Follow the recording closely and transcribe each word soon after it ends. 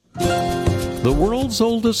The world's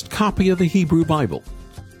oldest copy of the Hebrew Bible,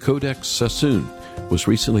 Codex Sassoon, was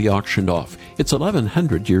recently auctioned off. It's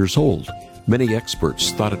 1,100 years old. Many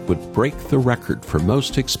experts thought it would break the record for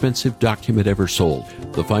most expensive document ever sold.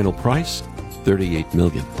 The final price, $38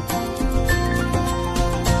 million.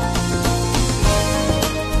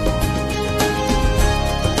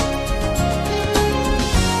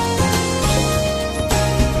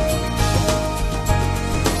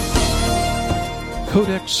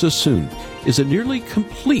 Codex Sassoon is a nearly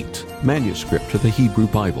complete manuscript of the Hebrew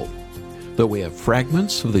Bible. Though we have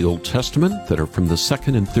fragments of the Old Testament that are from the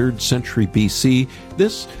 2nd and 3rd century BC,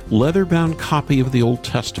 this leather-bound copy of the Old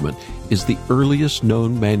Testament is the earliest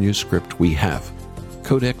known manuscript we have.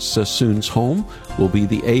 Codex Sassoon's home will be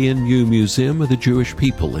the ANU Museum of the Jewish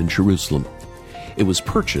People in Jerusalem. It was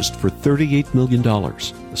purchased for $38 million.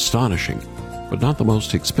 Astonishing, but not the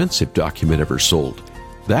most expensive document ever sold.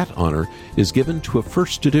 That honor is given to a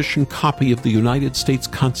first edition copy of the United States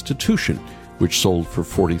Constitution, which sold for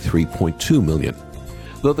 $43.2 million.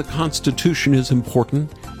 Though the Constitution is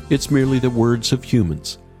important, it's merely the words of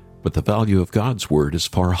humans. But the value of God's word is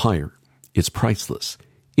far higher. It's priceless.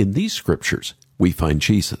 In these scriptures, we find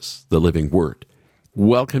Jesus, the living word.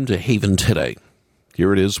 Welcome to Haven Today.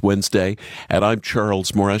 Here it is, Wednesday, and I'm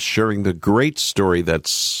Charles Morris, sharing the great story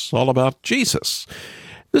that's all about Jesus.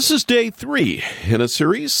 This is day 3 in a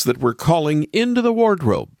series that we're calling Into the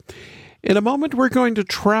Wardrobe. In a moment, we're going to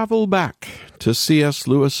travel back to C.S.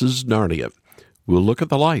 Lewis's Narnia. We'll look at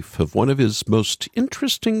the life of one of his most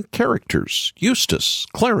interesting characters, Eustace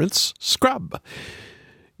Clarence Scrubb.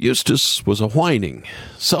 Eustace was a whining,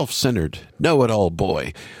 self-centered, know-it-all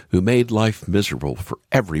boy who made life miserable for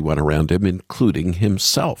everyone around him, including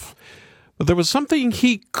himself. But there was something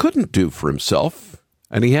he couldn't do for himself,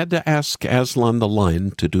 and he had to ask Aslan the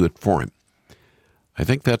lion to do it for him. I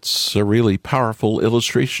think that's a really powerful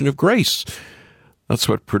illustration of grace. That's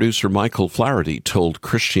what producer Michael Flaherty told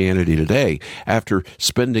Christianity Today after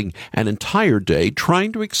spending an entire day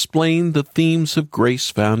trying to explain the themes of grace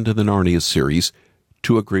found in the Narnia series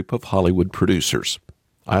to a group of Hollywood producers.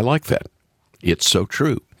 I like that. It's so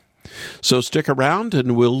true. So stick around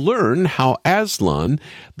and we'll learn how Aslan,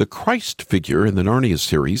 the Christ figure in the Narnia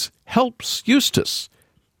series, helps Eustace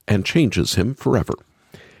and changes him forever.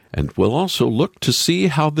 And we'll also look to see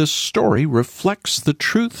how this story reflects the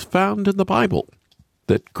truth found in the Bible,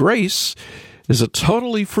 that grace is a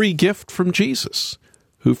totally free gift from Jesus,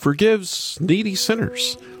 who forgives needy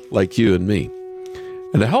sinners like you and me.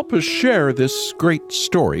 And to help us share this great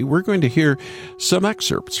story, we're going to hear some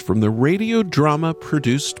excerpts from the radio drama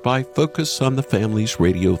produced by Focus on the Family's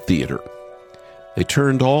Radio Theater. They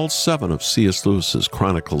turned all 7 of C.S. Lewis's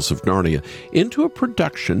Chronicles of Narnia into a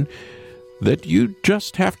production that you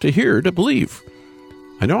just have to hear to believe.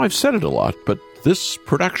 I know I've said it a lot, but this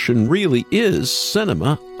production really is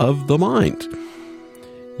cinema of the mind.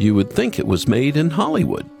 You would think it was made in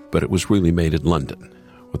Hollywood, but it was really made in London,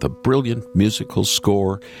 with a brilliant musical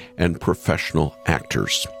score and professional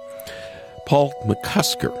actors. Paul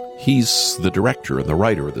McCusker, he's the director and the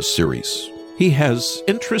writer of the series. He has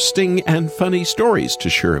interesting and funny stories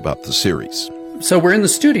to share about the series. So we're in the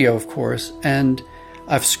studio, of course, and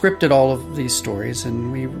I've scripted all of these stories,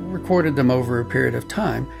 and we recorded them over a period of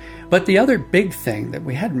time. But the other big thing that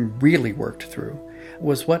we hadn't really worked through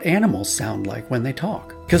was what animals sound like when they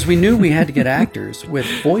talk. Because we knew we had to get actors with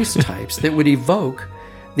voice types that would evoke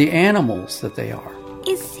the animals that they are.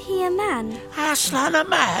 Is he a man? Aslan a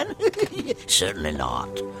man? Certainly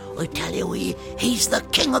not. I tell you, he's the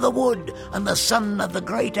king of the wood and the son of the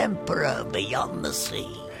great emperor beyond the sea.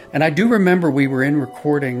 And I do remember we were in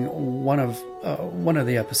recording one of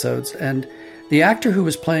the episodes, and the actor who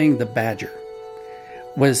was playing the badger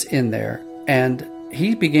was in there, and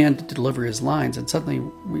he began to deliver his lines, and suddenly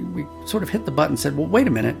we sort of hit the button and said, well, wait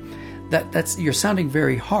a minute, that's you're sounding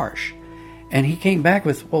very harsh. And he came back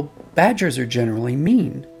with, well, badgers are generally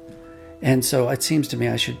mean. And so it seems to me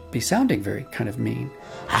I should be sounding very kind of mean.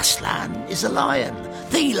 Aslan is a lion,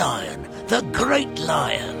 the great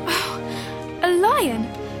lion. Oh, a lion?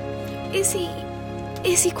 Is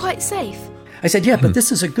he quite safe? I said, yeah, but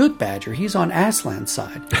this is a good badger. He's on Aslan's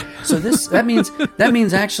side. So that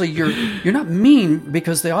means actually you're not mean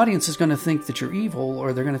because the audience is going to think that you're evil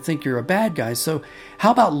or they're going to think you're a bad guy. So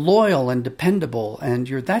how about loyal and dependable and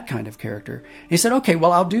you're that kind of character? And he said, okay,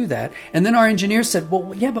 well, I'll do that. And then our engineer said,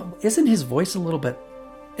 well, yeah, but isn't his voice a little bit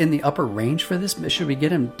in the upper range for this? Should we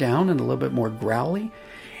get him down and a little bit more growly?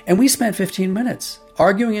 And we spent 15 minutes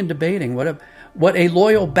arguing and debating what a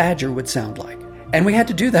loyal badger would sound like. And we had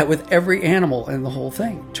to do that with every animal in the whole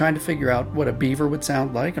thing, trying to figure out what a beaver would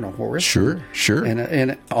sound like and a horse. Sure.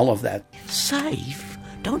 And all of that. Safe?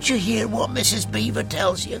 Don't you hear what Mrs. Beaver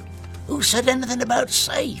tells you? Who said anything about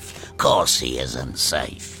safe? Course he isn't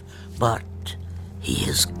safe. But he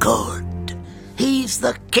is good. He's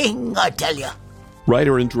the king, I tell you.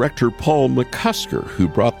 Writer and director Paul McCusker, who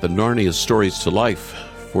brought the Narnia stories to life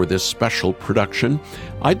for this special production,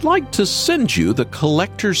 I'd like to send you the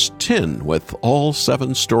collector's tin with all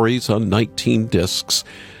 7 stories on 19 discs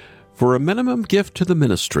for a minimum gift to the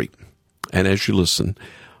ministry. And as you listen,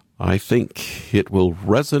 I think it will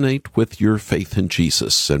resonate with your faith in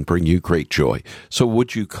Jesus and bring you great joy. So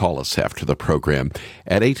would you call us after the program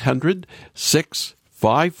at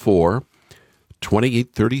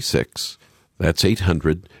 800-654-2836. That's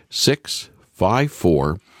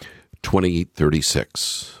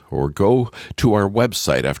 800-654-2836. Or go to our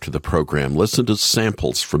website after the program, listen to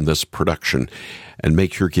samples from this production, and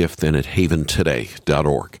make your gift then at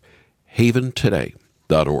haventoday.org.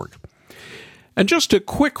 haventoday.org. And just a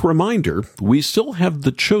quick reminder, we still have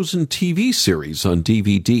the Chosen TV series on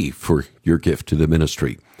DVD for your gift to the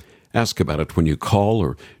ministry. Ask about it when you call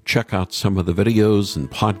or check out some of the videos and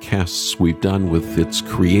podcasts we've done with its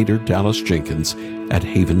creator, Dallas Jenkins, at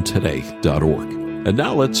haventoday.org. And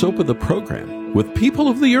now let's open the program with People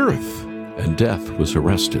of the Earth, and Death Was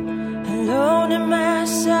Arrested. Alone in my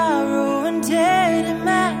sorrow and dead in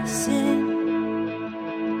my sin,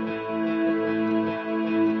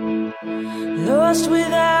 lost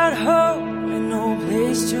without hope and no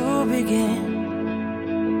place to begin.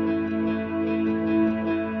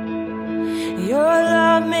 Your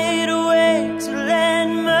love made a way to let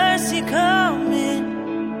mercy come in.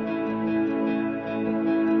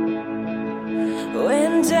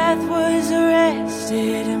 When death was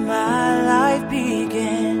arrested and my life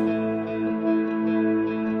began,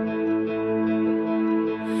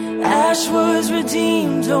 ash was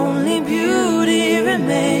redeemed, only beauty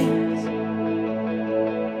remains.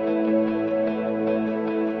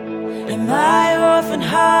 And my orphan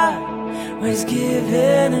heart was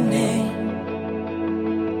given a name.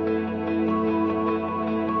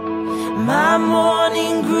 My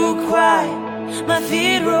morning grew quiet, my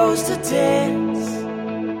feet rose to dance.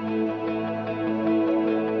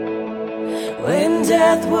 When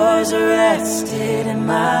death was arrested and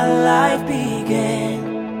my life began.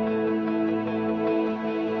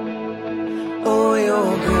 Oh,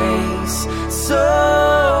 your grace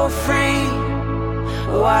so free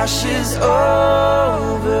washes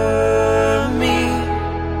over me.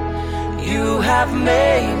 You have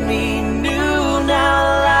made me new,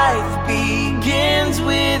 now life begins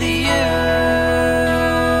with you.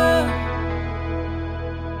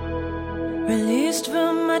 Released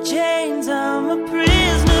from my chains, I'm a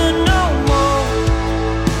prisoner no more.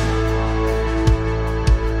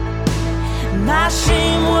 My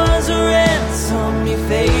shame was a ransom you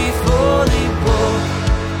faithfully bore.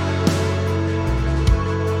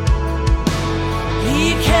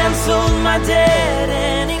 He canceled my debt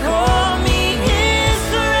and he called me his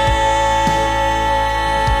friend.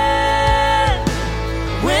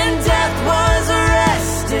 When death was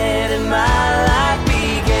arrested and my life began.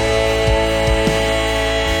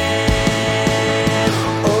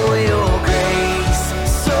 Oh, your grace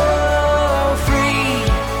so free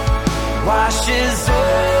washes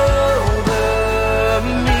over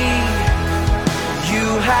me. You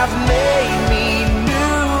have made me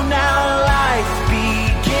new, now life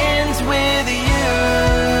begins with you.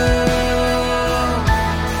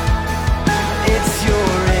 It's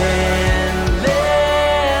your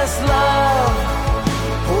endless love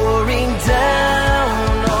pouring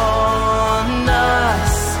down on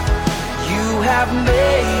us. You have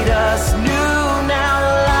made us new, now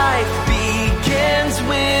life begins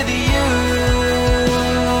with you.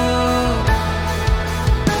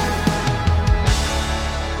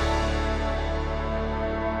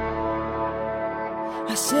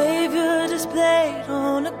 A Savior displayed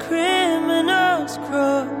on a criminal's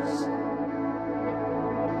cross,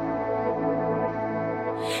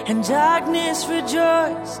 and darkness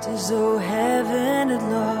rejoiced as though heaven had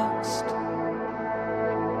lost.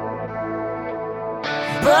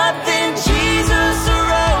 But then Jesus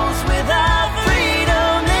arose with our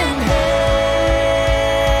freedom in hand.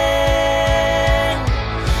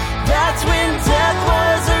 That's when death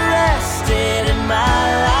was arrested and my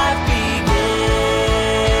life began.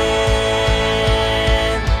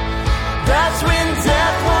 That's when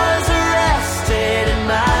death was arrested and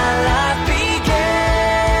my life began.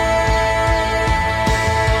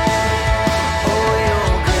 Oh,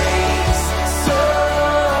 your grace so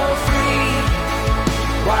free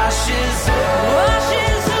washes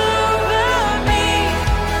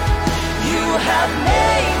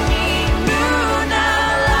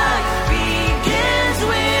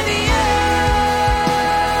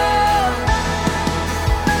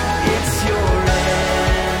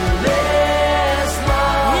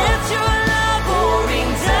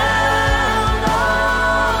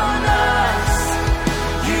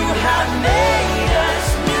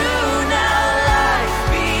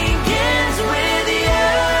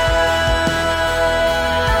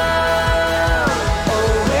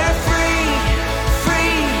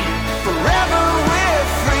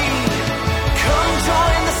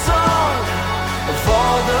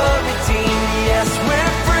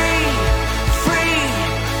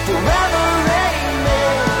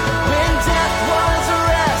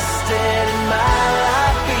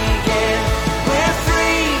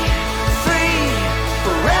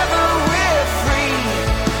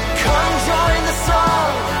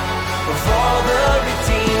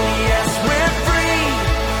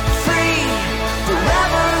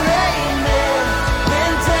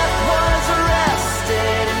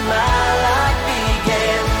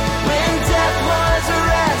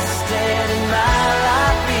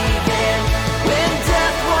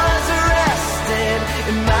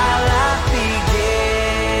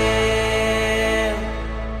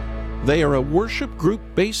They are a worship group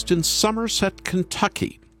based in Somerset,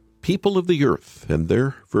 Kentucky. People of the Earth, and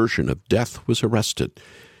their version of Death Was Arrested.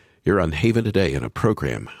 You're on Haven Today in a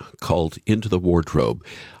program called Into the Wardrobe.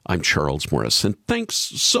 I'm Charles Morris, and thanks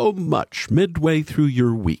so much midway through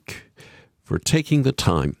your week for taking the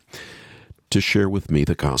time to share with me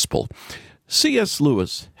the gospel. C.S.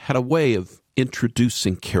 Lewis had a way of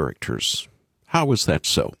introducing characters. How was that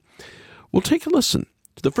so? We'll take a listen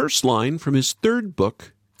to the first line from his third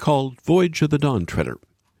book called Voyage of the Dawn Treader.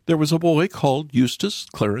 There was a boy called Eustace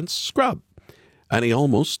Clarence Scrubb, and he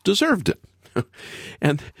almost deserved it.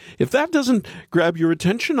 And if that doesn't grab your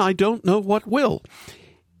attention, I don't know what will.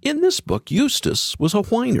 In this book, Eustace was a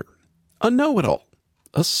whiner, a know-it-all,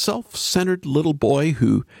 a self-centered little boy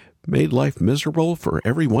who made life miserable for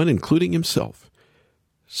everyone, including himself.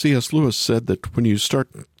 C.S. Lewis said that when you start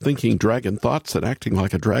thinking dragon thoughts and acting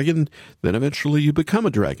like a dragon, then eventually you become a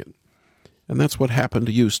dragon. And that's what happened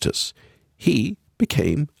to Eustace. He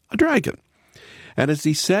became a dragon. And as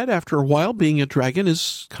he said, after a while, being a dragon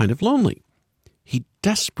is kind of lonely. He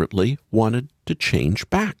desperately wanted to change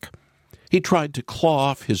back. He tried to claw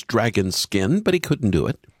off his dragon skin, but he couldn't do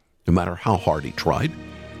it, no matter how hard he tried.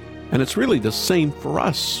 And it's really the same for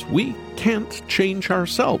us. We can't change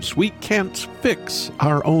ourselves. We can't fix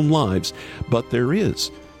our own lives, but there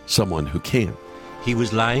is someone who can. He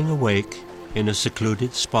was lying awake in a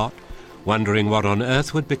secluded spot, wondering what on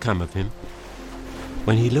earth would become of him,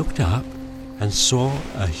 when he looked up and saw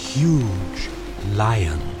a huge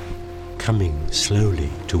lion coming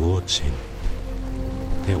slowly towards him.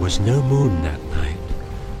 There was no moon that night,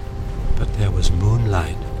 but there was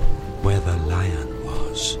moonlight where the lion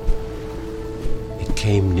was. It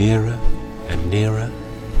came nearer and nearer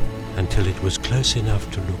until it was close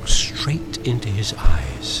enough to look straight into his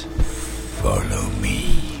eyes. Follow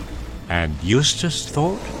me. And Eustace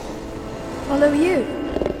thought, Follow you?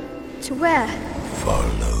 To where?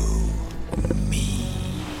 Follow me.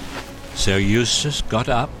 So Eustace got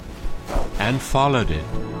up and followed it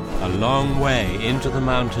a long way into the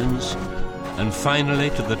mountains, and finally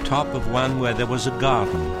to the top of one where there was a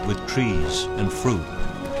garden with trees and fruit.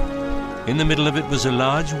 In the middle of it was a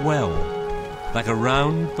large well, like a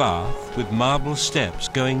round bath with marble steps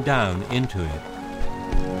going down into it.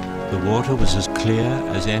 The water was as clear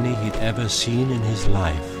as any he'd ever seen in his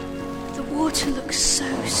life. The water looks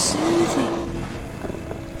so soothing.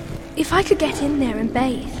 If I could get in there and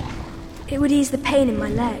bathe, it would ease the pain in my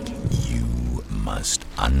leg. You must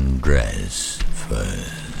undress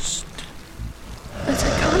first. But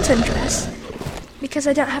I can't undress, because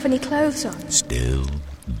I don't have any clothes on. Still,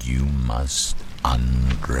 you must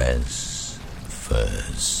undress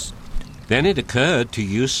first. Then it occurred to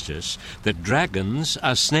Eustace that dragons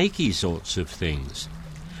are snaky sorts of things,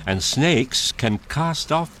 and snakes can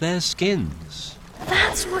cast off their skins.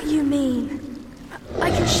 That's what you mean. I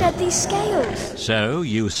can shed these scales. So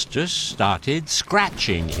Eustace started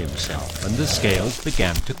scratching himself, and the scales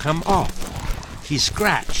began to come off. He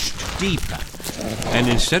scratched deeper, and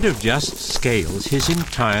instead of just scales, his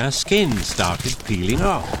entire skin started peeling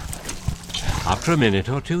off. After a minute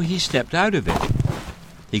or two, he stepped out of it.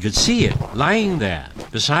 He could see it lying there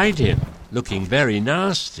beside him, looking very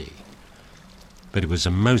nasty. But it was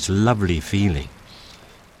a most lovely feeling,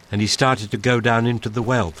 and he started to go down into the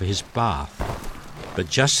well for his bath. But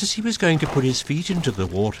just as he was going to put his feet into the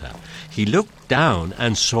water, he looked down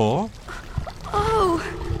and saw... Oh,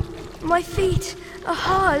 my feet are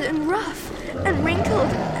hard and rough and wrinkled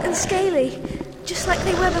and scaly, just like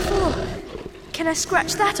they were before. Can I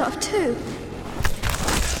scratch that off too?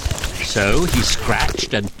 So he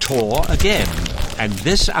scratched and tore again, and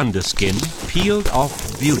this underskin peeled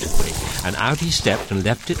off beautifully, and out he stepped and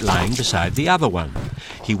left it lying beside the other one.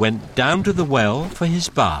 He went down to the well for his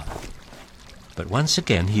bath. But once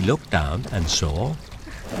again he looked down and saw...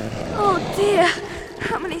 Oh dear,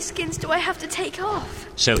 how many skins do I have to take off?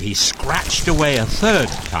 So he scratched away a third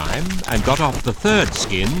time and got off the third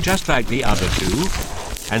skin, just like the other two,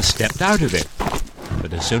 and stepped out of it.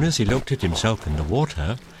 But as soon as he looked at himself in the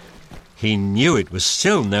water, he knew it was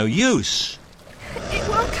still no use. It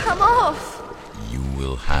won't come off. You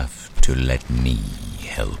will have to let me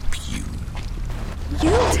help you.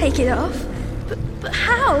 You'll take it off? But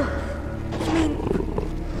how? You mean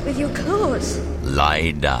with your claws?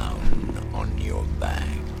 Lie down on your back.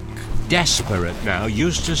 Desperate now,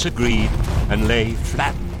 Eustace agreed and lay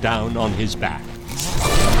flat down on his back.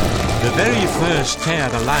 The very first tear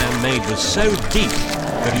the lion made was so deep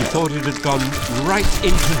that he thought it had gone right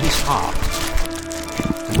into his heart.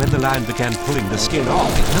 And when the lion began pulling the skin off,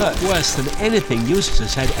 it hurt worse than anything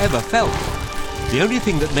Eustace had ever felt. The only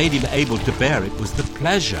thing that made him able to bear it was the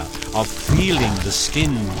pleasure of feeling the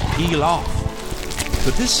skin peel off.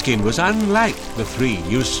 But this skin was unlike the 3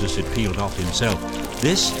 Eustace had peeled off himself.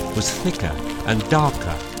 This was thicker and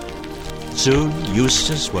darker. Soon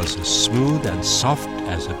Eustace was as smooth and soft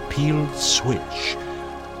as a peeled switch,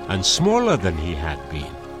 and smaller than he had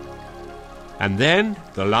been. And then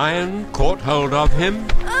the lion caught hold of him.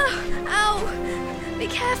 Ow! Be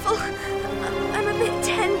careful. I'm a bit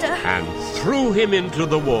tender. And threw him into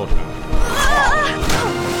the water.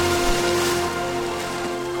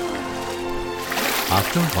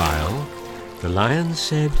 After a while, the lion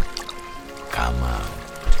said, "Come out.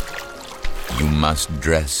 You must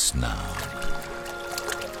dress now."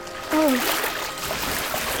 Oh,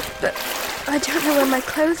 but I don't know where my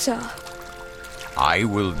clothes are. I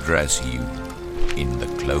will dress you in the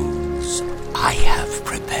clothes I have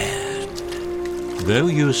prepared. Though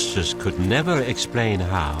Eustace could never explain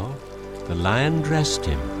how, the lion dressed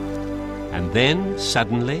him. And then,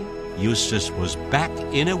 suddenly, Eustace was back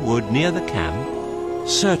in a wood near the camp,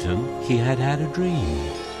 certain he had had a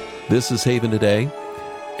dream. This is Haven Today,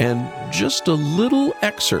 and just a little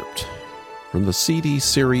excerpt from the CD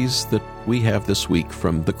series that we have this week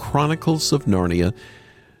from The Chronicles of Narnia,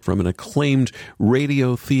 from an acclaimed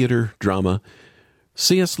radio theater drama.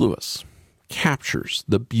 C.S. Lewis captures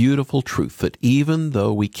the beautiful truth that even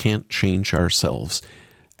though we can't change ourselves,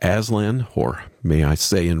 Aslan, or may I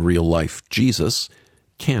say in real life, Jesus,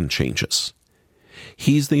 can change us.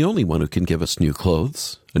 He's the only one who can give us new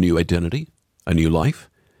clothes, a new identity, a new life.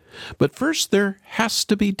 But first there has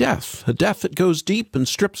to be death, a death that goes deep and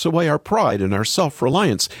strips away our pride and our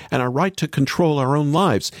self-reliance and our right to control our own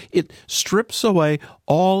lives. It strips away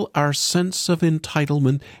all our sense of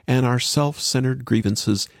entitlement and our self-centered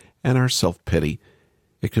grievances and our self-pity.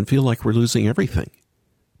 It can feel like we're losing everything,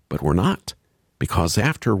 but we're not, because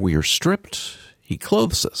after we are stripped, He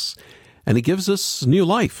clothes us, and He gives us new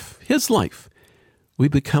life, His life. We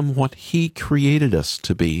become what He created us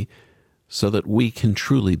to be, so that we can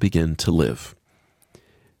truly begin to live.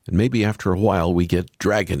 And maybe after a while we get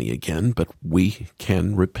dragony again, but we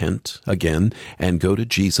can repent again and go to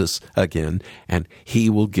Jesus again, and He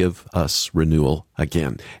will give us renewal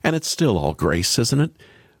again. And it's still all grace, isn't it?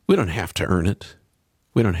 We don't have to earn it.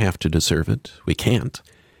 We don't have to deserve it. We can't.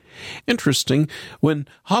 Interesting, when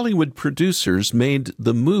Hollywood producers made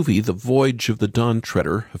the movie The Voyage of the Dawn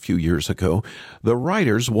Treader a few years ago, the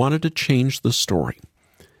writers wanted to change the story.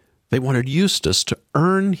 They wanted Eustace to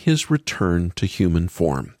earn his return to human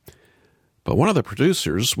form. But one of the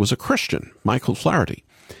producers was a Christian, Michael Flaherty,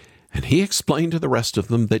 and he explained to the rest of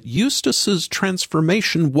them that Eustace's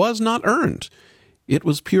transformation was not earned. It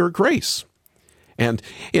was pure grace. And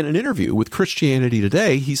in an interview with Christianity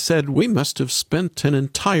Today, he said, "We must have spent an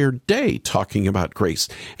entire day talking about grace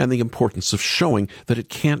and the importance of showing that it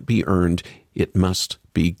can't be earned. It must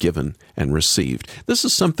be given and received." This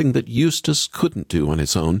is something that Eustace couldn't do on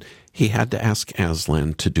his own. He had to ask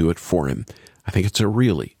Aslan to do it for him. I think it's a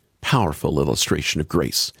really powerful illustration of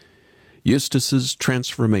grace. Eustace's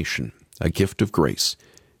transformation, a gift of grace.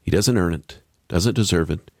 He doesn't earn it, doesn't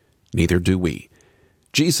deserve it, neither do we.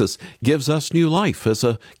 Jesus gives us new life as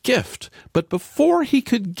a gift, but before He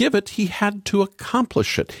could give it, He had to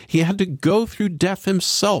accomplish it. He had to go through death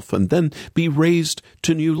Himself and then be raised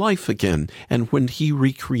to new life again. And when He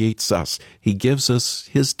recreates us, He gives us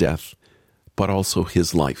His death, but also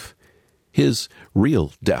His life. His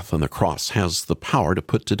real death on the cross has the power to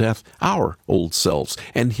put to death our old selves,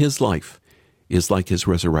 and His life is like His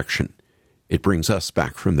resurrection. It brings us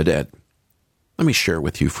back from the dead. Let me share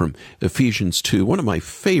with you from Ephesians 2, one of my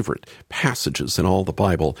favorite passages in all the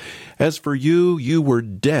Bible. "As for you, you were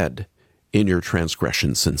dead in your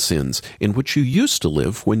transgressions and sins, in which you used to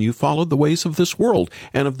live when you followed the ways of this world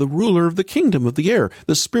and of the ruler of the kingdom of the air,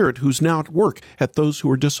 the Spirit who's now at work at those who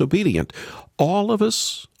are disobedient. All of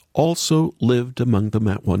us also lived among them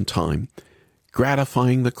at one time,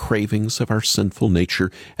 gratifying the cravings of our sinful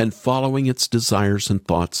nature and following its desires and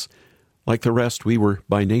thoughts. Like the rest, we were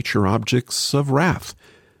by nature objects of wrath.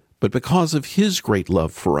 But because of His great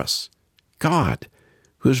love for us, God,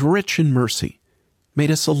 who is rich in mercy,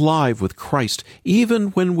 made us alive with Christ even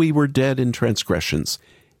when we were dead in transgressions.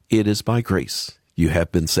 It is by grace you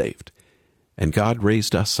have been saved. And God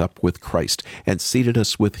raised us up with Christ and seated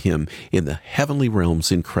us with Him in the heavenly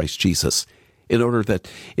realms in Christ Jesus, in order that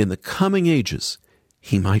in the coming ages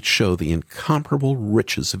He might show the incomparable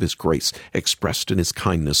riches of His grace expressed in His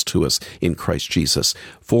kindness to us in Christ Jesus.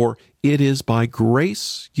 For it is by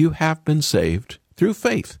grace you have been saved through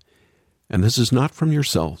faith. And this is not from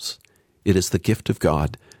yourselves. It is the gift of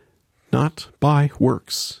God, not by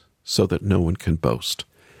works, so that no one can boast."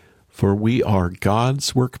 For we are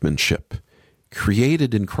God's workmanship,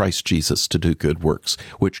 created in Christ Jesus to do good works,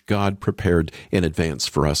 which God prepared in advance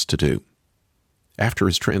for us to do. After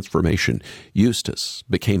his transformation, Eustace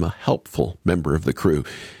became a helpful member of the crew.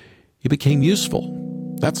 He became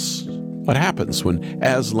useful. That's what happens when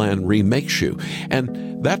Aslan remakes you.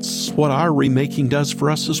 And that's what our remaking does for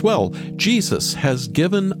us as well. Jesus has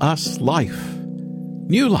given us life,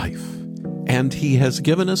 new life, and he has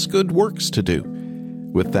given us good works to do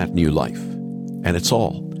with that new life. And it's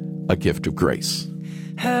all a gift of grace.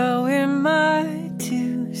 How am I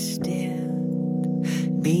to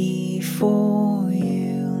stand before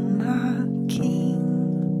you, my King,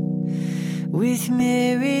 with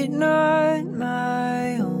merit not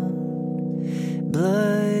my own,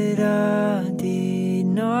 blood I did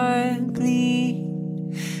not bleed?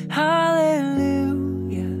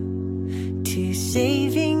 Hallelujah to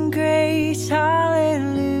saving grace,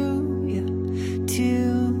 hallelujah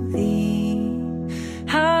to thee,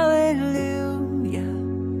 hallelujah,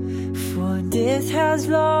 for death has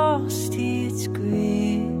lost its grip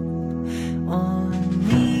on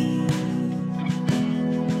me.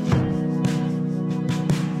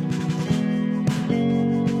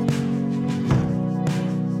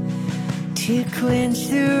 To quench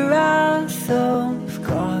the wrath of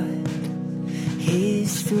God,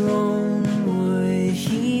 his throne would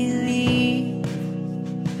he leave,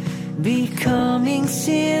 becoming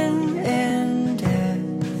sin and death,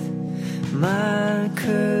 my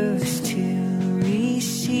curse to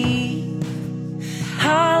receive.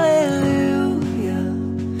 Hallelujah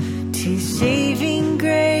to saving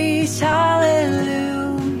grace,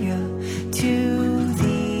 hallelujah to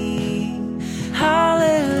thee,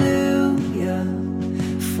 hallelujah,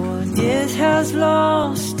 for death has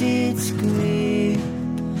lost its grip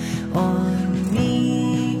on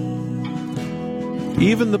me.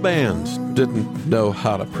 Even the band didn't know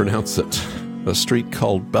how to pronounce it. A street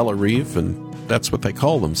called Bellarive, and that's what they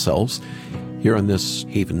call themselves here on this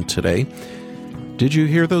Haven Today. Did you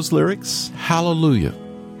hear those lyrics? Hallelujah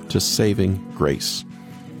to saving grace.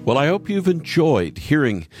 Well, I hope you've enjoyed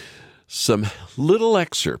hearing some little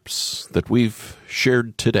excerpts that we've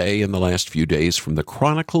shared today in the last few days from the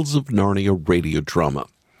Chronicles of Narnia radio drama.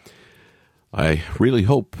 I really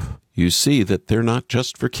hope you see that they're not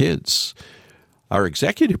just for kids. Our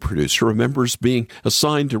executive producer remembers being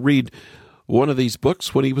assigned to read one of these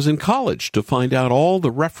books when he was in college to find out all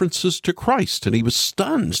the references to Christ, and he was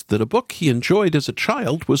stunned that a book he enjoyed as a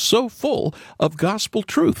child was so full of gospel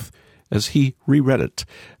truth as he reread it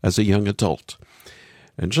as a young adult.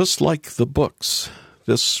 And just like the books,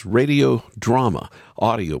 this radio drama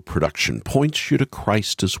audio production points you to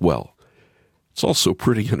Christ as well. It's also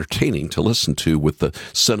pretty entertaining to listen to with the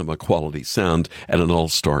cinema quality sound and an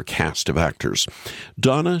all-star cast of actors.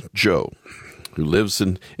 Donna Joe, who lives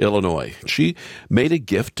in Illinois, she made a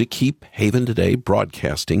gift to keep Haven Today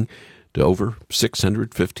broadcasting to over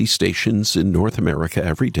 650 stations in North America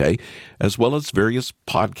every day, as well as various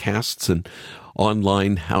podcasts and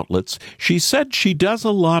online outlets. She said she does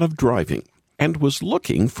a lot of driving and was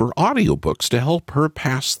looking for audiobooks to help her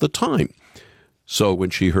pass the time. So when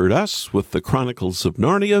she heard us with the Chronicles of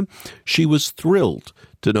Narnia, she was thrilled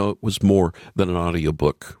to know it was more than an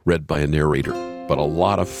audiobook read by a narrator, but a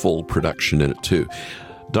lot of full production in it too.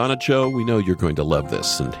 Donna Joe, we know you're going to love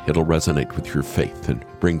this, and it'll resonate with your faith and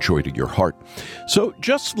bring joy to your heart. So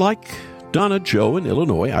just like Donna Joe in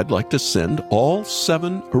Illinois, I'd like to send all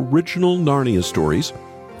 7 original Narnia stories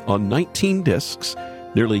on 19 discs,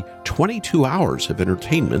 nearly 22 hours of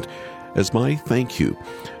entertainment, as my thank you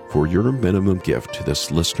for your minimum gift to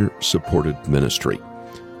this listener-supported ministry.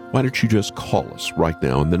 Why don't you just call us right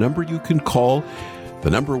now? And the number you can call, the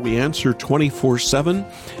number we answer 24/7,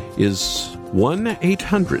 is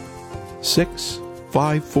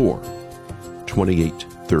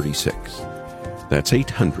 1-800-654-2836. That's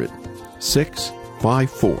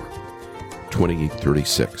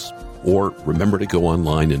 800-654-2836. Or remember to go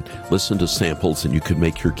online and listen to samples, and you can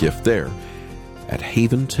make your gift there at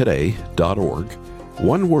haventoday.org.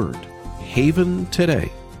 One word,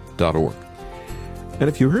 haventoday.org. And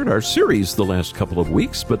if you heard our series the last couple of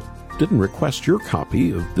weeks but didn't request your copy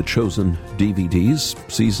of the Chosen DVDs,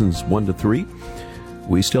 seasons 1 to 3,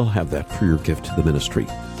 we still have that for your gift to the ministry.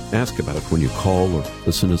 Ask about it when you call or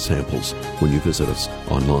listen to samples when you visit us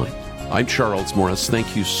online. I'm Charles Morris.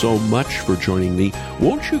 Thank you so much for joining me.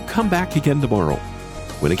 Won't you come back again tomorrow,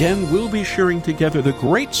 when again we'll be sharing together the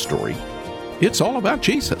great story. It's all about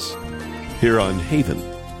Jesus, here on Haven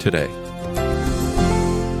Today.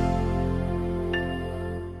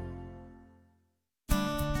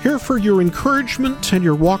 Here for your encouragement and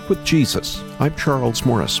your walk with Jesus. I'm Charles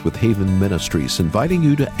Morris with Haven Ministries, inviting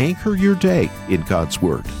you to anchor your day in God's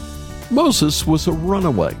Word. Moses was a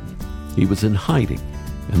runaway. He was in hiding,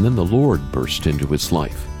 and then the Lord burst into his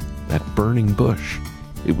life. That burning bush.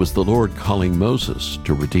 It was the Lord calling Moses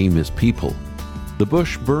to redeem his people. The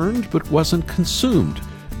bush burned but wasn't consumed.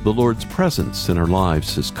 The Lord's presence in our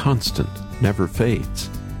lives is constant, never fades.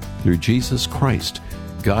 Through Jesus Christ,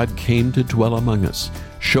 God came to dwell among us,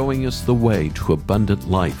 showing us the way to abundant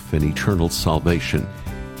life and eternal salvation.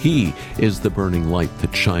 He is the burning light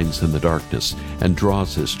that shines in the darkness and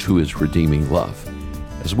draws us to His redeeming love.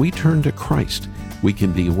 As we turn to Christ, we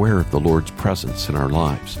can be aware of the Lord's presence in our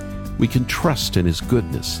lives. We can trust in His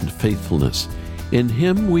goodness and faithfulness. In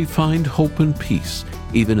Him we find hope and peace,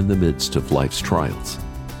 even in the midst of life's trials.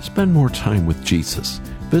 Spend more time with Jesus.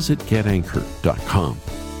 Visit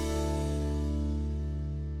getanchor.com.